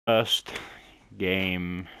First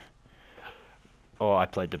game. Oh, I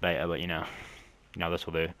played the beta, but you know this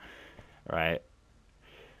will do. Right.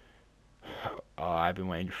 Oh, I've been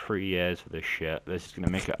waiting 3 years for this shit. This is gonna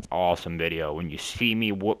make an awesome video when you see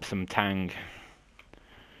me whoop some tank.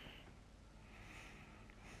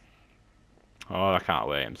 Oh, I can't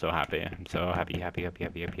wait. I'm so happy. I'm so happy, happy, happy,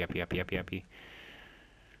 happy, happy, happy, happy, happy, happy.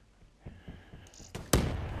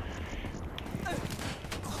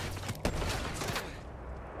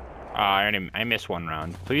 I missed one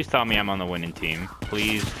round. Please tell me I'm on the winning team.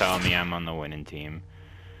 Please tell me I'm on the winning team.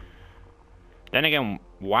 Then again,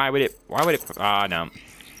 why would it, ah, no.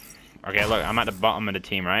 Okay, look, I'm at the bottom of the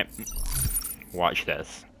team, right? Watch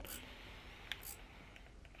this.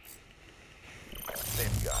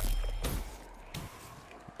 Safeguard.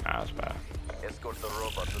 That was bad. Escort the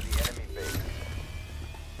robot to the enemy base.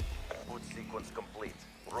 Boot sequence complete.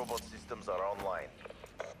 Robot systems are online.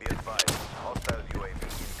 Be advised, hostile UAV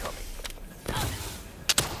incoming.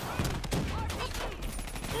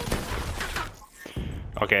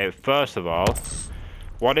 Okay, first of all,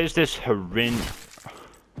 what is this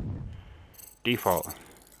default?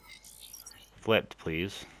 Flipped,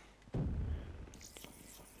 please.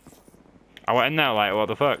 I went in there like, what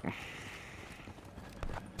the fuck?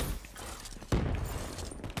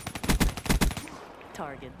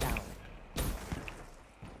 Target down.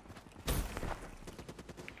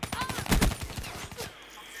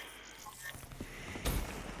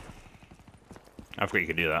 I forgot you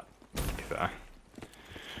could do that, to be fair.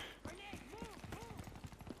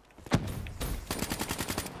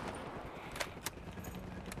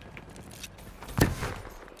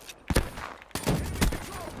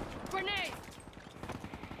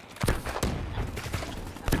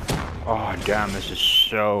 Oh damn, this is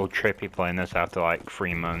so trippy playing this after like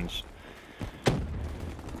 3 months.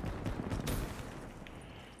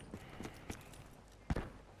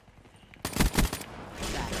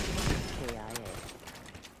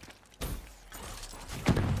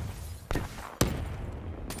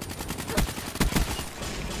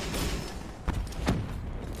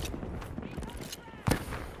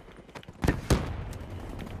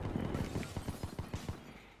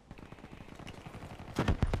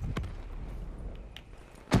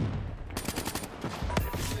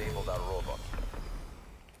 Disabled our robot.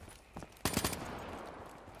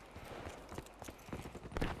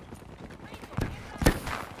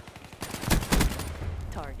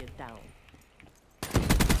 Target down.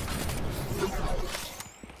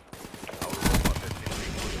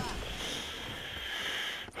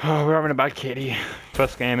 Oh, we're having a bad kitty.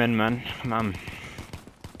 First game in, man. Man.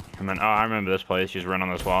 Oh, I remember this place. Just run on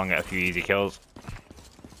this wall and get a few easy kills.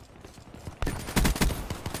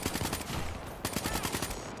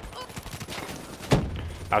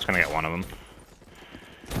 I was gonna get one of them.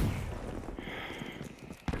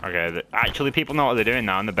 Okay, actually people know what they're doing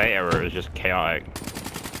now in the beta where it was just chaotic.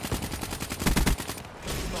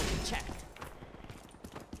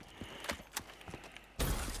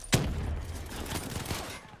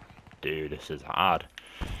 Dude, this is hard.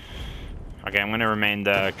 Okay, I'm gonna remain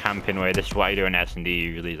the camping way. This is what I do in S&D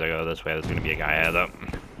usually, is I go this way. There's gonna be a guy ahead up.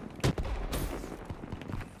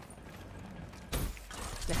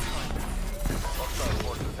 Hostile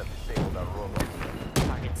forces have disabled our robot.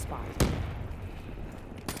 Target spot.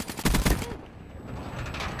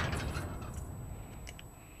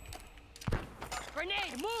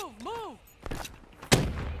 Grenade! Move! Move!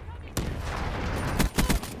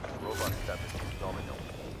 Robot status is nominal.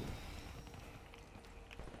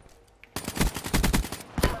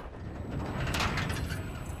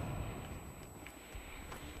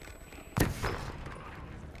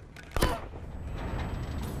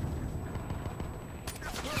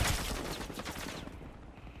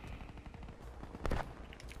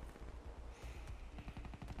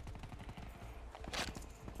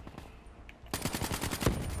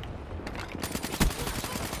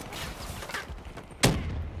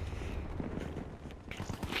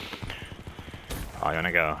 Oh, you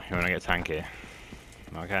wanna go? You wanna get tanky?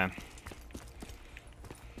 Okay.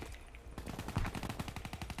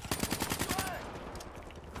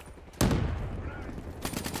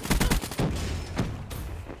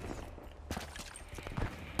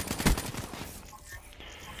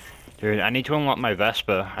 Dude, I need to unlock my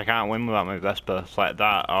Vespa. I can't win without my Vespa. It's like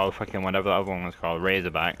that, or fucking whatever that other one was called,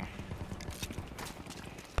 Razorback.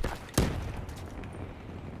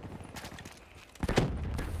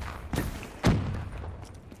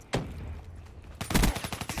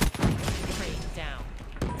 Down.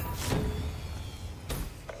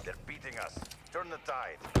 They're beating us. Turn the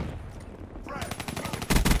tide.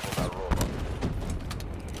 Disabled our robot.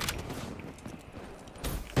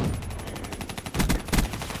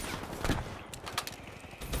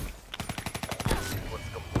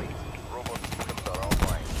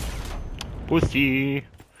 Pussy.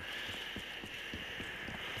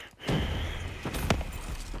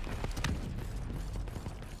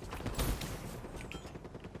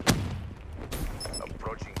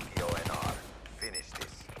 Approaching PONR. Finish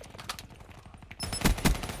this.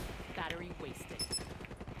 Battery wasted.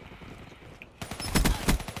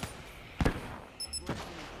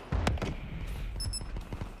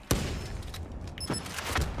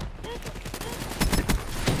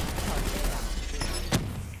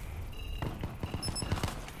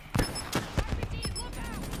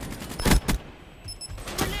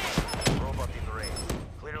 Robot in range.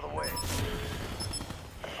 Clear the way.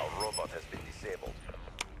 Our robot has been disabled.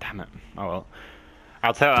 Damn it. Oh well.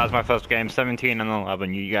 I'll tell you that was my first game, 17 and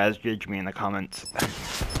 11. You guys judge me in the comments.